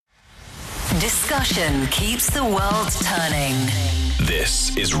Discussion keeps the world turning.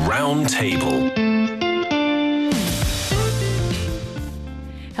 This is Roundtable.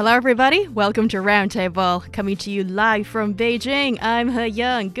 Hello, everybody. Welcome to Roundtable, coming to you live from Beijing. I'm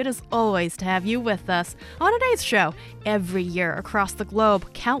Heyang. Good as always to have you with us. On today's show, every year across the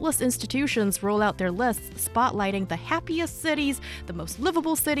globe, countless institutions roll out their lists spotlighting the happiest cities, the most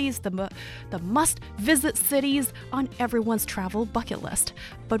livable cities, the must-visit cities on everyone's travel bucket list.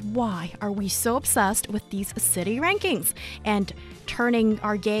 But why are we so obsessed with these city rankings? And turning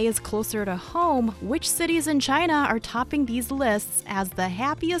our gaze closer to home, which cities in China are topping these lists as the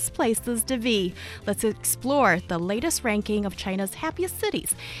happiest places to be? Let's explore the latest ranking of China's happiest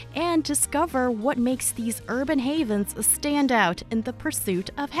cities and discover what makes these urban havens stand out in the pursuit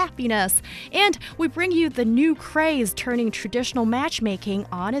of happiness. And we bring you the new craze turning traditional matchmaking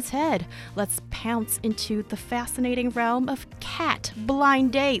on its head. Let's pounce into the fascinating realm of cat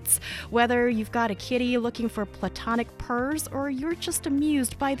blind dates. Whether you've got a kitty looking for platonic purrs or you're just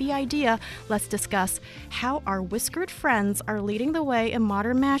amused by the idea, let's discuss how our whiskered friends are leading the way in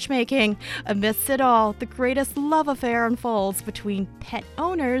modern matchmaking. Amidst it all, the greatest love affair unfolds between pet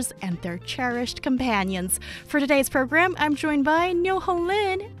owners and their cherished companions. For today's program, I'm joined by Niu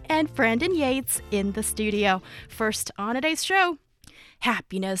Honglin and Brandon Yates in the studio. First on today's show,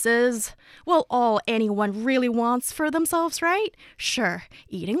 happiness is, well, all anyone really wants for themselves, right? Sure,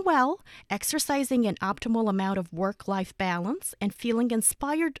 eating well, exercising an optimal amount of work-life balance, and feeling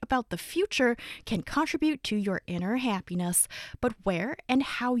inspired about the future can contribute to your inner happiness. But where and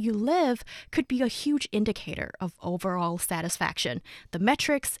how you live could be a huge indicator of overall satisfaction. The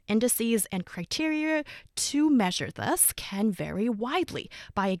metrics, indices, and criteria to measure this can vary widely.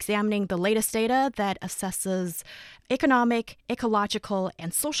 By examining the latest data that assesses economic, ecological,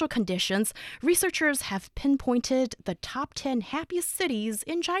 and social conditions, researchers have pinpointed the top 10 happiest cities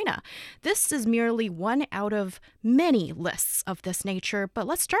in China. This is merely one out of many lists of this nature, but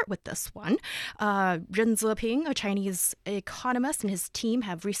let's start with this one. Ren Zeping, a Chinese economist, and his team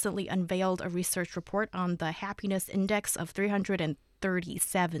have recently unveiled a research report on the happiness index of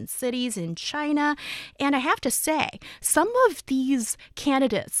 337 cities in China. And I have to say, some of these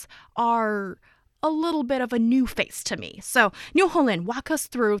candidates are a little bit of a new face to me. So, Niu Honglin, walk us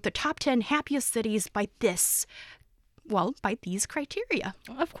through the top 10 happiest cities by these criteria.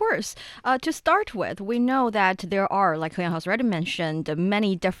 Of course. To start with, we know that there are, like Heyang has already mentioned,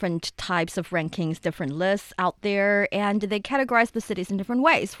 many different types of rankings, different lists out there, and they categorize the cities in different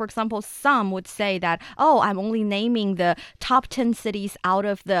ways. For example, some would say that, I'm only naming the top 10 cities out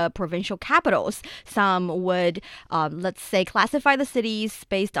of the provincial capitals. Some would, let's say, classify the cities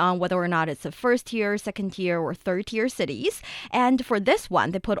based on whether or not it's a first-tier, second-tier, or third-tier cities. And for this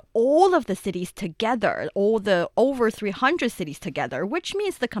one, they put all of the cities together, all the over 300 cities together, which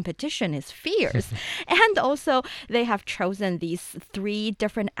means the competition is fierce. And also, they have chosen these 3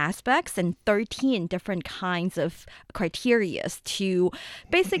 different aspects and 13 different kinds of criteria to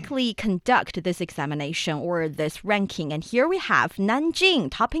basically conduct this examination or this ranking. And here we have Nanjing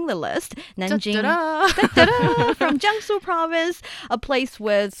topping the list. Nanjing from Jiangsu province, a place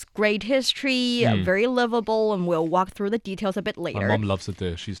with great history, very livable, and we'll walk through the details a bit later. My mom loves it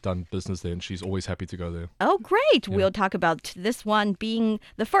there. She's done business there and she's always happy to go there. Oh, great. Yeah. We'll talk about this one being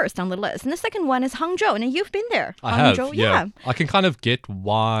the first on the list. And the second one is Hangzhou. And you've been there. I Hangzhou, have, yeah. I can kind of get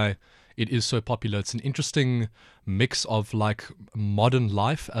why it is so popular. It's an interesting mix of like modern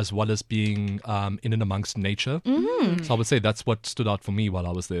life as well as being in and amongst nature. Mm-hmm. So I would say that's what stood out for me while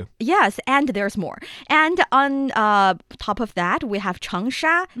I was there. Yes, and there's more. And on top of that, we have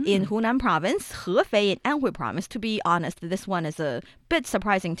Changsha in Hunan province, Hefei in Anhui province. To be honest, this one is a bit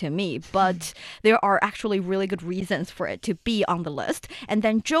surprising to me, but there are actually really good reasons for it to be on the list. And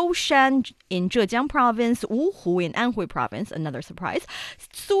then Zhoushan in Zhejiang province, Wuhu in Anhui province, another surprise.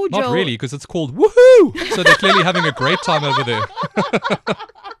 Suzhou. Not really, because it's called Woohoo! So they're clearly having a great time over there.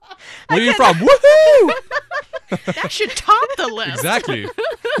 Where are you from? Woohoo! That should top the list. Exactly.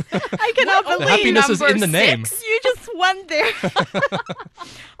 I cannot believe the happiness is in the name. You just went there.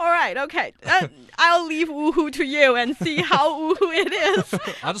 All right, okay. I'll leave Wuhu to you and see how Wuhu it is.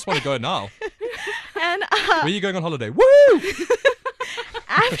 I just want to go now. And where are you going on holiday? Woo!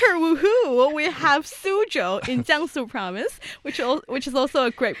 After Wuhu, we have Suzhou in Jiangsu province, which is also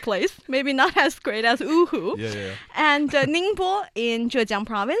a great place. Maybe not as great as Wuhu. Yeah. And Ningbo in Zhejiang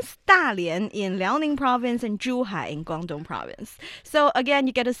province, Dalian in Liaoning province, and Zhuhai in Guangdong province. So again,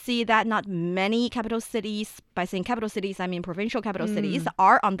 you get to see that not many capital cities, by saying capital cities, I mean provincial capital cities,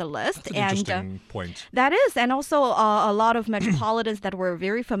 are on the list. That's an interesting point. That is, and also a lot of metropolitans that we're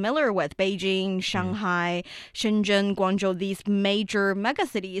very familiar with, Beijing, Shanghai, Shenzhen, Guangzhou, these major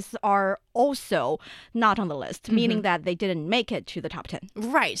megacities are also not on the list, meaning that they didn't make it to the top 10.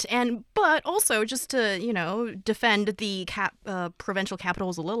 Right. But also, just to, defend the provincial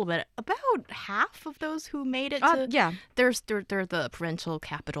capitals a little bit, about half of those who made it to... Yeah. They're the provincial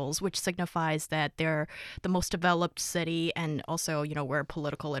capitals, which signifies that they're the most developed city and also, where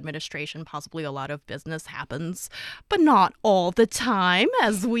political administration, possibly a lot of business happens, but not all the time,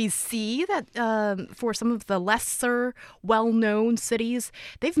 as we see that for some of the lesser well-known cities,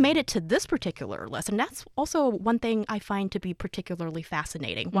 they've made it to this particular list. And that's also one thing I find to be particularly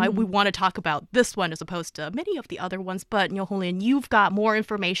fascinating, why we want to talk about this one as opposed to many of the other ones. But Niu Honglin, you've got more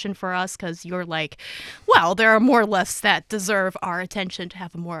information for us because you're like, well, there are more lists that deserve our attention to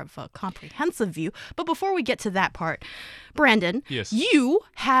have more of a comprehensive view. But before we get to that part, Brandon, yes, you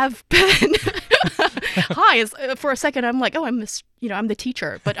have been hi. For a second, I'm like, oh, I'm the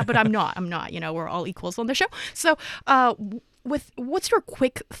teacher, but I'm not. We're all equals on the show. So, what's your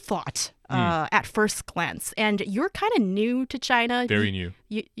quick thought at first glance? And you're kind of new to China. Very new.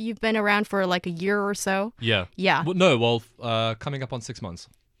 You've been around for like a year or so. Yeah. Yeah. Well, coming up on 6 months.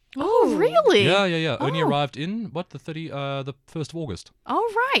 Oh, really? Yeah. Only Oh. arrived in the 1st of August. All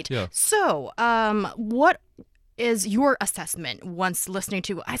right. Yeah. So, what is your assessment once listening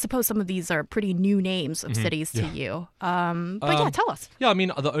to, I suppose some of these are pretty new names of cities to you. But tell us. Yeah, I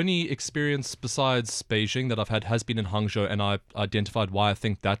mean, the only experience besides Beijing that I've had has been in Hangzhou, and I identified why I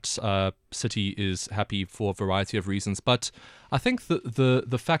think that city is happy for a variety of reasons. But I think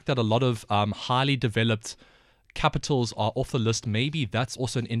the fact that a lot of highly developed capitals are off the list, maybe that's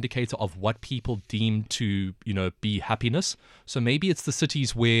also an indicator of what people deem to, be happiness. So maybe it's the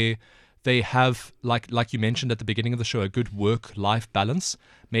cities where they have, like you mentioned at the beginning of the show, a good work-life balance.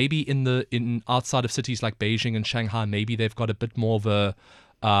 Maybe in outside of cities like Beijing and Shanghai, maybe they've got a bit more of a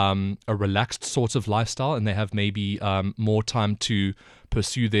relaxed sort of lifestyle, and they have maybe more time to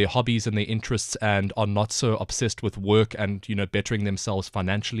pursue their hobbies and their interests, and are not so obsessed with work and bettering themselves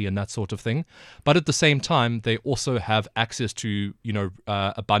financially and that sort of thing. But at the same time, they also have access to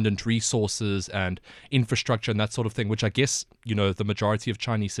abundant resources and infrastructure and that sort of thing, which I guess the majority of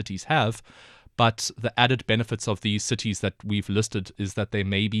Chinese cities have. But the added benefits of these cities that we've listed is that they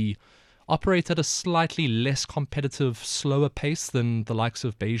maybe operate at a slightly less competitive, slower pace than the likes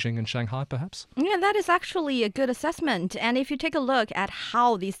of Beijing and Shanghai, perhaps? Yeah, that is actually a good assessment. And if you take a look at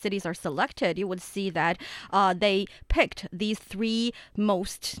how these cities are selected, you would see that they picked these three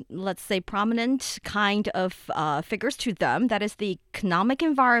most, let's say, prominent kind of figures to them. That is the economic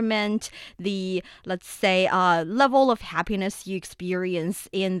environment, the, let's say, level of happiness you experience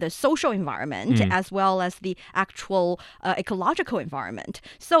in the social environment, as well as the actual ecological environment.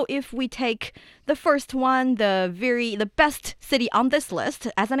 So if we take the first one, the best city on this list,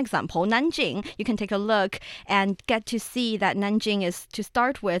 as an example, Nanjing, you can take a look and get to see that Nanjing is, to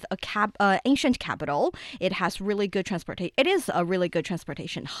start with, ancient capital. It has really good transportation. It is a really good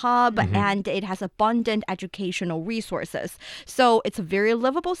transportation hub, and it has abundant educational resources. So it's a very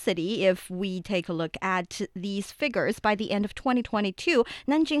livable city. If we take a look at these figures, by the end of 2022,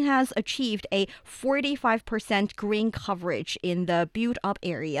 Nanjing has achieved a 45% green coverage in the built-up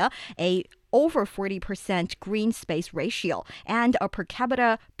area, a over 40% green space ratio, and a per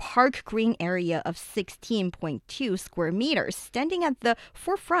capita park green area of 16.2 square meters, standing at the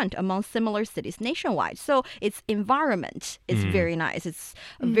forefront among similar cities nationwide. So its environment is very nice. It's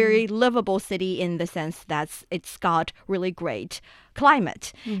a very livable city in the sense that it's got really great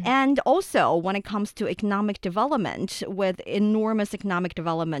climate. And also, when it comes to economic development, with enormous economic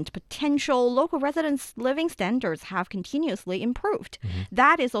development potential, local residents' living standards have continuously improved.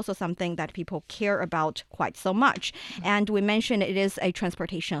 That is also something that people care about quite so much. And we mentioned it is a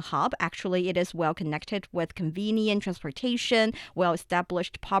transportation hub. Actually, it is well connected with convenient transportation,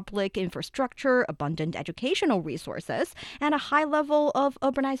 well-established public infrastructure, abundant educational resources, and a high level of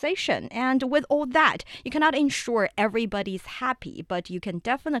urbanization. And with all that, you cannot ensure everybody's happy, but you can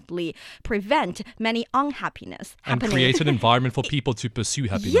definitely prevent many unhappiness And happening. create an environment for people to pursue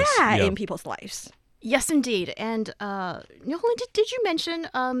happiness. in people's lives. Yes, indeed. And Niu Honglin, did you mention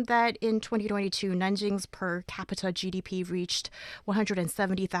that in 2022, Nanjing's per capita GDP reached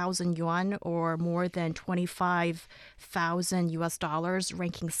 170,000 yuan, or more than $25,000,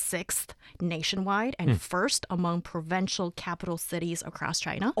 ranking 6th nationwide and first among provincial capital cities across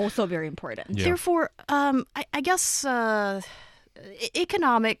China? Also very important. Yeah. Therefore, I guess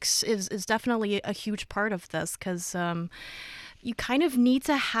economics is definitely a huge part of this, because you kind of need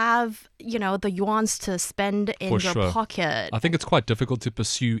to have, the yuans to spend in For your sure. pocket. I think it's quite difficult to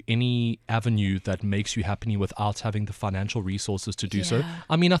pursue any avenue that makes you happy without having the financial resources to do so. Yeah.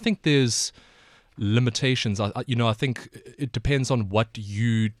 I mean, I think there's limitations. I think it depends on what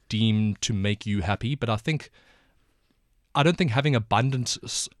you deem to make you happy. But I don't think having abundant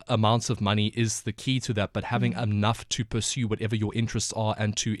amounts of money is the key to that, but having enough to pursue whatever your interests are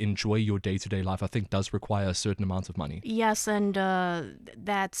and to enjoy your day-to-day life, I think does require a certain amount of money. Yes, and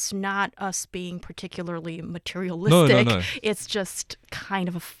that's not us being particularly materialistic. No. It's just kind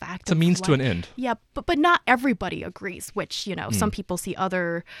of a fact. It's a means to an end. Yeah, but not everybody agrees, which, some people see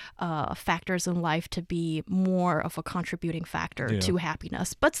other factors in life to be more of a contributing factor to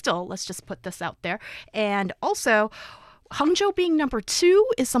happiness. But still, let's just put this out there. And also, Hangzhou being number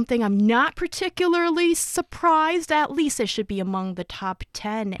 2 is something I'm not particularly surprised. At least it should be among the top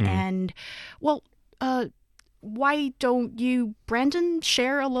 10. And, well, why don't you, Brandon,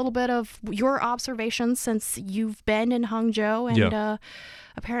 share a little bit of your observations since you've been in Hangzhou and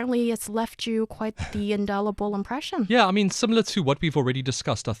apparently it's left you quite the indelible impression. Yeah, I mean, similar to what we've already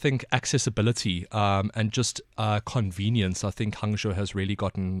discussed, I think accessibility and just convenience, I think Hangzhou has really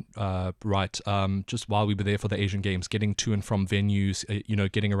gotten right. Just while we were there for the Asian Games, getting to and from venues,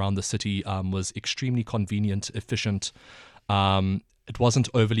 getting around the city was extremely convenient, efficient. It wasn't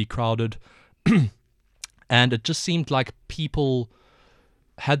overly crowded. And it just seemed like people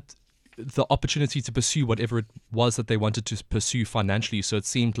had the opportunity to pursue whatever it was that they wanted to pursue financially. So it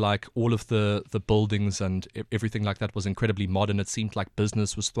seemed like all of the buildings and everything like that was incredibly modern. It seemed like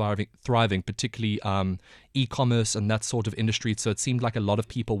business was thriving, particularly e-commerce and that sort of industry. So it seemed like a lot of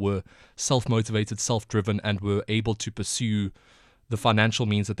people were self-motivated, self-driven, and were able to pursue the financial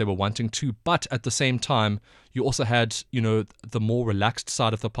means that they were wanting to. But at the same time, you also had, the more relaxed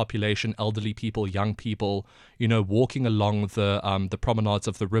side of the population, elderly people, young people, walking along the promenades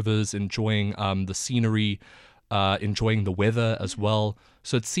of the rivers, enjoying the scenery, enjoying the weather as well.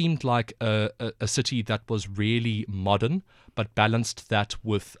 So it seemed like a city that was really modern, but balanced that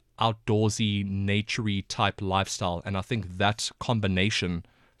with outdoorsy, naturey type lifestyle. And I think that combination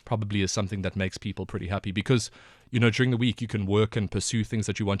probably is something that makes people pretty happy because, during the week you can work and pursue things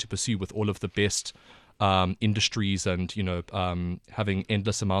that you want to pursue with all of the best industries and, having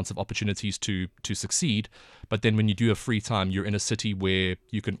endless amounts of opportunities to succeed. But then when you do have free time, you're in a city where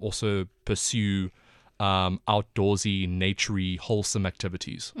you can also pursue outdoorsy, naturey, wholesome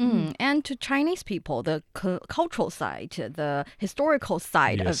activities. And to Chinese people, the cultural side, the historical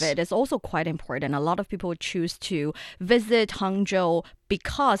side of it is also quite important. A lot of people choose to visit Hangzhou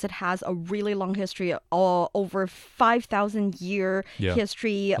because it has a really long history, over 5,000 year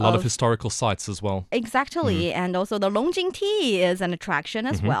history. A lot of historical sites as well. Exactly. And also the Longjing Tea is an attraction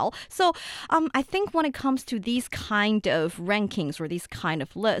as well. So I think when it comes to these kind of rankings or these kind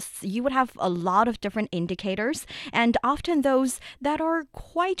of lists, you would have a lot of different indicators, and often those that are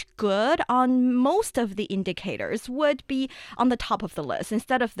quite good on most of the indicators would be on the top of the list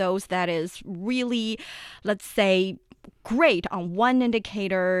instead of those that is really, let's say, great on one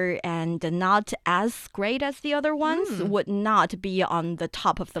indicator and not as great as the other ones would not be on the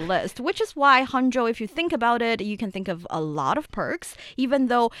top of the list, which is why Hangzhou, if you think about it, you can think of a lot of perks, even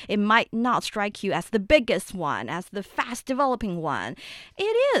though it might not strike you as the biggest one, as the fast developing one.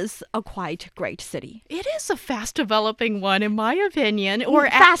 It is a quite great city. It is a fast developing one, in my opinion. Or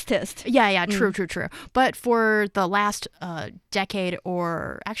fastest. Yeah, true. But for the last decade,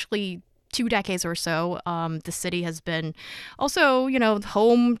 or actually 2 decades or so, the city has been also,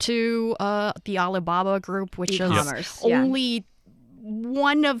 home to the Alibaba group, which is only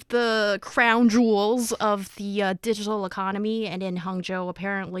one of the crown jewels of the digital economy. And in Hangzhou,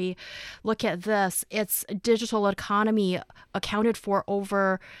 apparently, look at this, its digital economy accounted for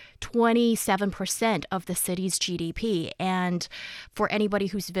over 27% of the city's GDP. And for anybody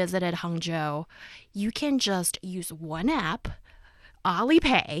who's visited Hangzhou, you can just use one app,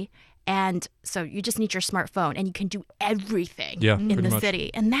 Alipay, and so you just need your smartphone and you can do everything in the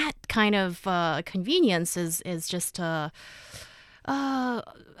city. And that kind of convenience is just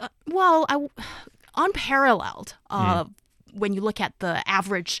unparalleled when you look at the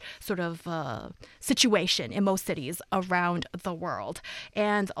average sort of situation in most cities around the world.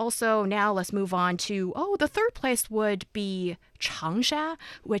 And also now let's move on to, the third place would be Changsha,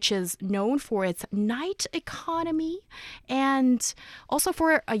 which is known for its night economy. And also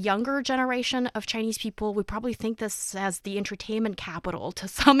for a younger generation of Chinese people, we probably think this as the entertainment capital to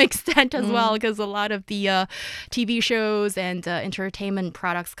some extent as well, because a lot of the TV shows and entertainment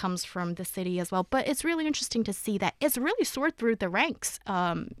products comes from the city as well. But it's really interesting to see that it's really soared through the ranks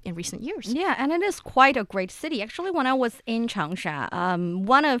in recent years. Yeah, and it is quite a great city. Actually, when I was in Changsha,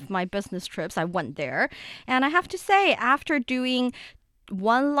 one of my business trips, I went there. And I have to say, after doing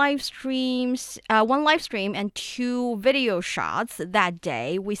one live stream and 2 video shots that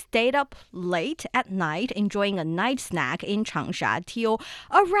day. We stayed up late at night enjoying a night snack in Changsha till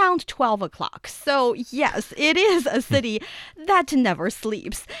around 12 o'clock. So yes, it is a city that never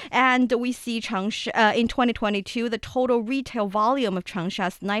sleeps. And we see Changsha in 2022, the total retail volume of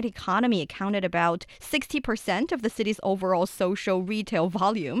Changsha's night economy accounted about 60% of the city's overall social retail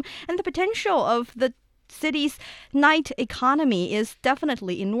volume. And the potential of the city's night economy is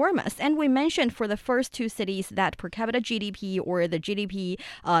definitely enormous. And we mentioned for the first 2 cities that per capita GDP or the GDP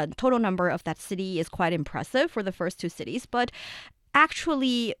total number of that city is quite impressive for the first 2 cities. But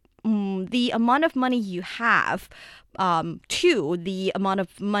actually, the amount of money you have to the amount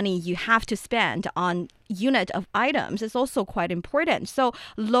of money you have to spend on unit of items is also quite important. So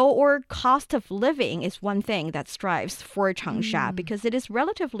lower cost of living is one thing that strives for Changsha because it is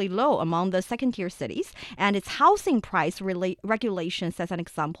relatively low among the second-tier cities, and its housing price regulations, as an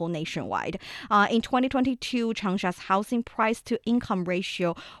example, nationwide. In 2022, Changsha's housing price to income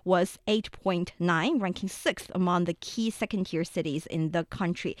ratio was 8.9, ranking 6th among the key second-tier cities in the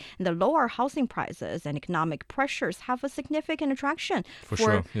country. And the lower housing prices and economic pressures have a significant attraction For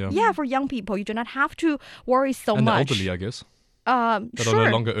sure, yeah. For young people. You do not have to worry so and much. And the elderly, I guess. That Sure. are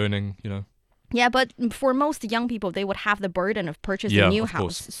no longer earning, Yeah, but for most young people, they would have the burden of purchasing a new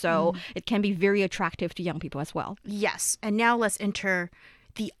house. Course. So it can be very attractive to young people as well. Yes, and now let's enter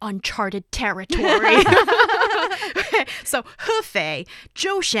the uncharted territory. So Hefei,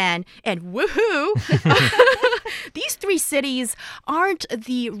 Zhoushan, and Wuhu. These 3 cities aren't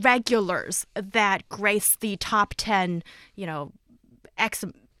the regulars that grace the top 10,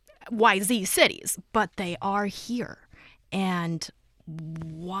 XYZ cities, but they are here. And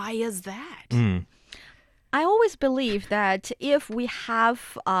why is that? I always believe that if we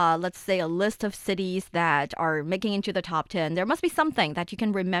have, let's say, a list of cities that are making into the top 10, there must be something that you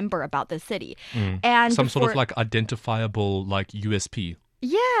can remember about the city. And Some sort of like identifiable like USP.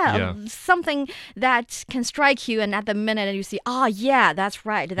 Yeah, something that can strike you, and at the minute you see, yeah, that's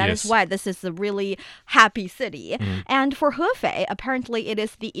right. That is why this is a really happy city. And for Hefei, apparently it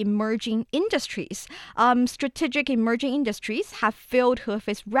is the emerging industries. Strategic emerging industries have fueled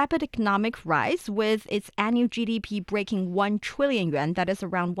Hefei's rapid economic rise, with its annual GDP breaking 1 trillion yuan, that is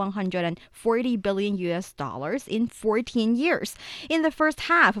around 140 billion US dollars in 14 years. In the first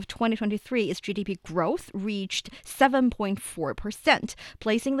half of 2023, its GDP growth reached 7.4%.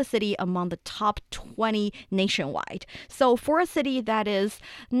 placing the city among the top 20 nationwide. So for a city that is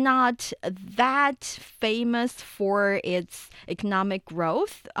not that famous for its economic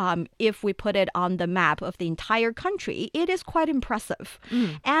growth, if we put it on the map of the entire country, it is quite impressive.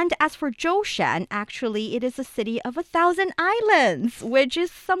 And as for Zhoushan, actually, it is a city of 1,000 islands, which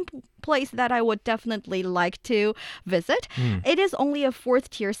is some place that I would definitely like to visit. It is only a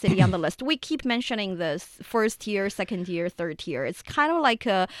 4th-tier city on the list. We keep mentioning this 1st tier, 2nd tier, 3rd tier. It's kind of like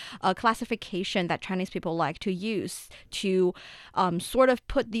a classification that Chinese people like to use to sort of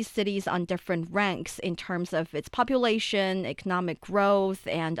put these cities on different ranks in terms of its population, economic growth,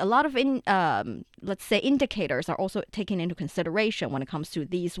 and a lot of, let's say, indicators are also taken into consideration when it comes to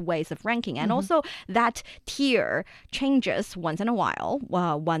these ways of ranking. And also that tier changes once in a while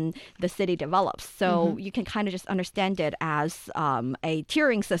when the city develops. So you can kind of just understand it as a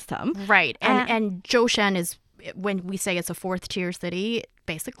tiering system. Right. And Zhoushan is, when we say it's a 4th-tier city,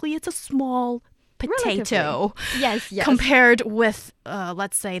 basically it's a small potato. Yes. Compared with,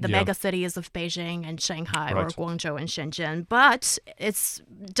 let's say, the mega cities of Beijing and Shanghai or Guangzhou and Shenzhen. But it's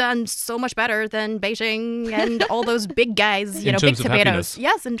done so much better than Beijing and all those big guys, big potatoes. Happiness.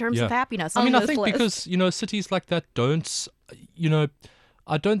 Yes, in terms of happiness. I mean, I think because, cities like that don't,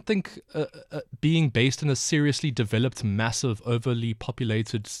 I don't think being based in a seriously developed, massive, overly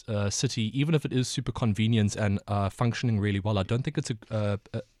populated city, even if it is super convenient and functioning really well, I don't think it's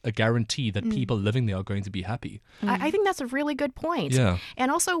a guarantee that people living there are going to be happy. I think that's a really good point. Yeah.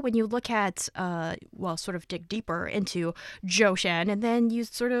 And also when you look at, sort of dig deeper into Zhoushan, and then you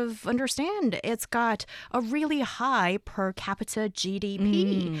sort of understand it's got a really high per capita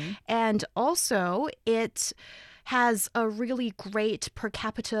GDP. And also it has a really great per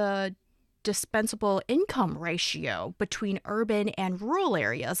capita dispensable income ratio between urban and rural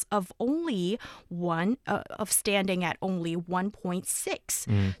areas of only standing at only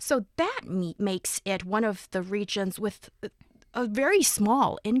 1.6. So that makes it one of the regions with a very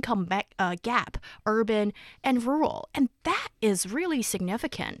small income gap, urban and rural. And that is really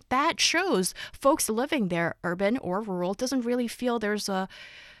significant. That shows folks living there, urban or rural, doesn't really feel there's a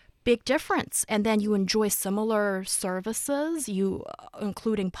big difference. And then you enjoy similar services,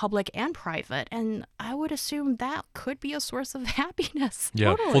 including public and private. And I would assume that could be a source of happiness.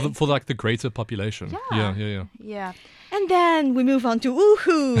 Yeah, Totally. for like the greater population. Yeah. And then we move on to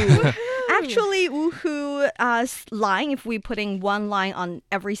Wuhu. Actually, Wuhu's line, if we're putting one line on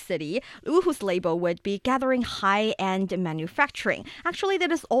every city, Wuhu's label would be gathering high-end manufacturing. Actually,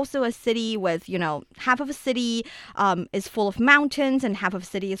 that is also a city with, half of a city is full of mountains and half of a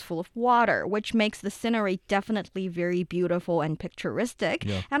city is full of water, which makes the scenery definitely very beautiful and picturesque.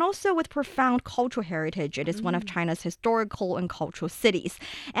 Yeah. And also with profound cultural heritage, it is one of China's historical and cultural cities.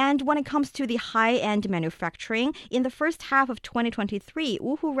 And when it comes to the high-end manufacturing, in the first half of 2023,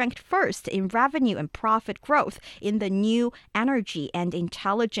 Wuhu ranked first in revenue and profit growth in the new energy and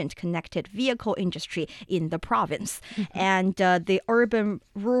intelligent connected vehicle industry in the province. And the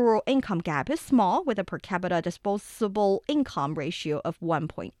urban-rural income gap is small, with a per capita disposable income ratio of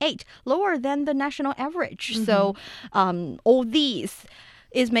 1.8, lower than the national average. So all these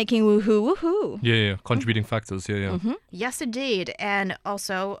is making woohoo. Yeah. Contributing factors. Yeah. Yes, indeed. And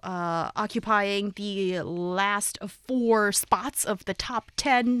also occupying the last 4 spots of the top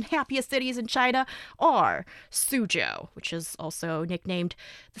 10 happiest cities in China are Suzhou, which is also nicknamed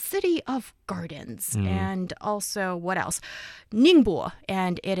the City of Gardens. And also, what else? Ningbo,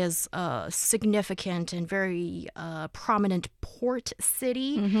 and it is a significant and very prominent port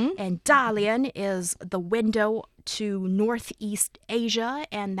city. And Dalian is the window to Northeast Asia,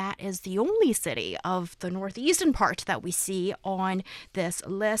 and that is the only city of the northeastern part that we see on this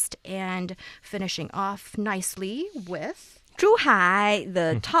list. And finishing off nicely with Zhuhai,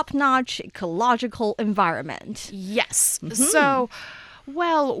 the top-notch ecological environment. yes. So,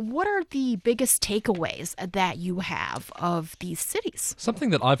 well, what are the biggest takeaways that you have of these cities? Something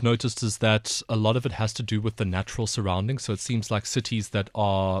that I've noticed is that a lot of it has to do with the natural surroundings. So it seems like cities that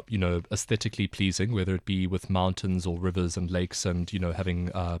are, aesthetically pleasing, whether it be with mountains or rivers and lakes and, having,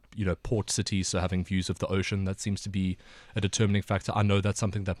 port cities, so having views of the ocean, that seems to be a determining factor. I know that's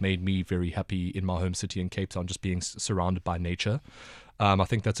something that made me very happy in my home city in Cape Town, just being surrounded by nature. I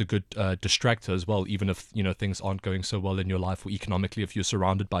think that's a good distractor as well, even if, things aren't going so well in your life, or economically, if you're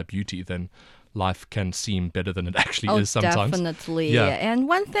surrounded by beauty, then life can seem better than it actually is sometimes. Definitely. Yeah. And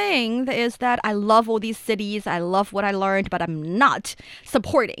one thing is that I love all these cities. I love what I learned, but I'm not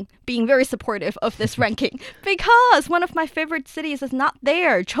being very supportive of this ranking, because one of my favorite cities is not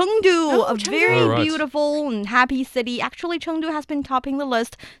there. Chengdu, a very beautiful and happy city. Actually, Chengdu has been topping the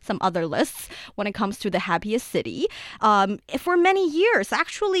list, some other lists, when it comes to the happiest city for many years.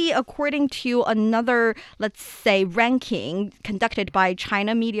 Actually, according to another, let's say, ranking conducted by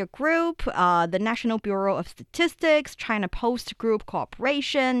China Media Group, the National Bureau of Statistics, China Post Group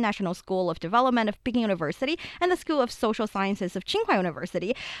Corporation, National School of Development of Peking University, and the School of Social Sciences of Tsinghua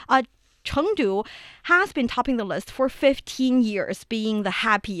University, Chengdu has been topping the list for 15 years, being the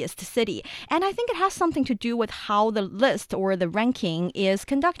happiest city. And I think it has something to do with how the list or the ranking is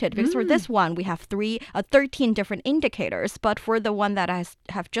conducted. Because for this one, we have 13 different indicators. But for the one that I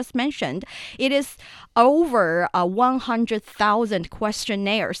have just mentioned, it is over 100,000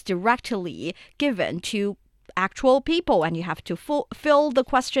 questionnaires directly given to actual people, and you have to fill the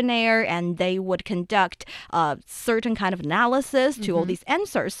questionnaire, and they would conduct certain kind of analysis to all these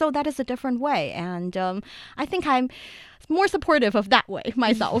answers. So that is a different way, and I think I'm more supportive of that way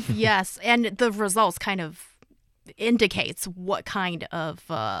myself. Yes, and the results kind of indicates what kind of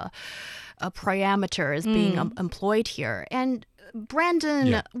parameter is being employed here. And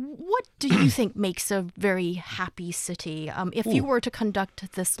Brandon, what do you think makes a very happy city? If you were to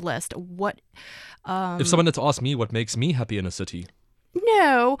conduct this list, what... if someone had to ask me what makes me happy in a city...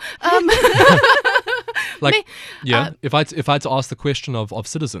 No. If I had to ask the question of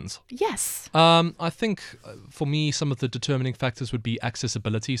citizens. Yes. I think for me, some of the determining factors would be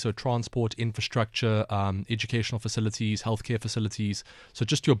accessibility, so transport, infrastructure, educational facilities, healthcare facilities. So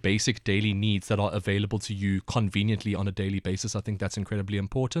just your basic daily needs that are available to you conveniently on a daily basis. I think that's incredibly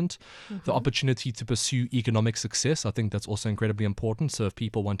important. The opportunity to pursue economic success, I think that's also incredibly important. So if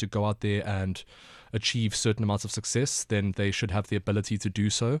people want to go out there and achieve certain amounts of success, then they should have the ability to do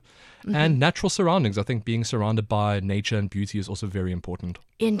so. And natural surroundings, I think being surrounded by nature and beauty is also very important.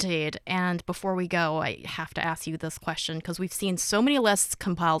 Indeed. And before we go, I have to ask you this question, because we've seen so many lists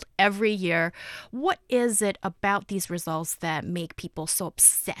compiled every year. What is it about these results that make people so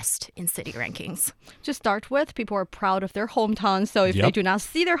obsessed in city rankings? To start with, people are proud of their hometown. So if they do not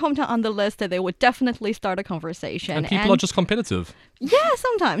see their hometown on the list, they would definitely start a conversation. And people are just competitive. Yeah,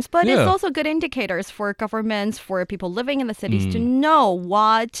 sometimes. But it's also good indicators for governments, for people living in the cities to know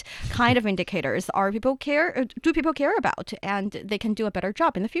what kind of indicators are people people care about, and they can do a better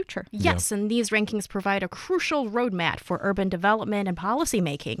job in the future. Yes, and these rankings provide a crucial roadmap for urban development and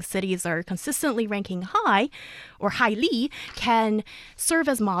policymaking. Cities are consistently ranking high or highly can serve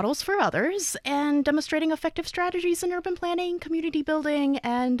as models for others and demonstrating effective strategies in urban planning, community building,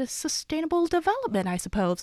 and sustainable development, I suppose.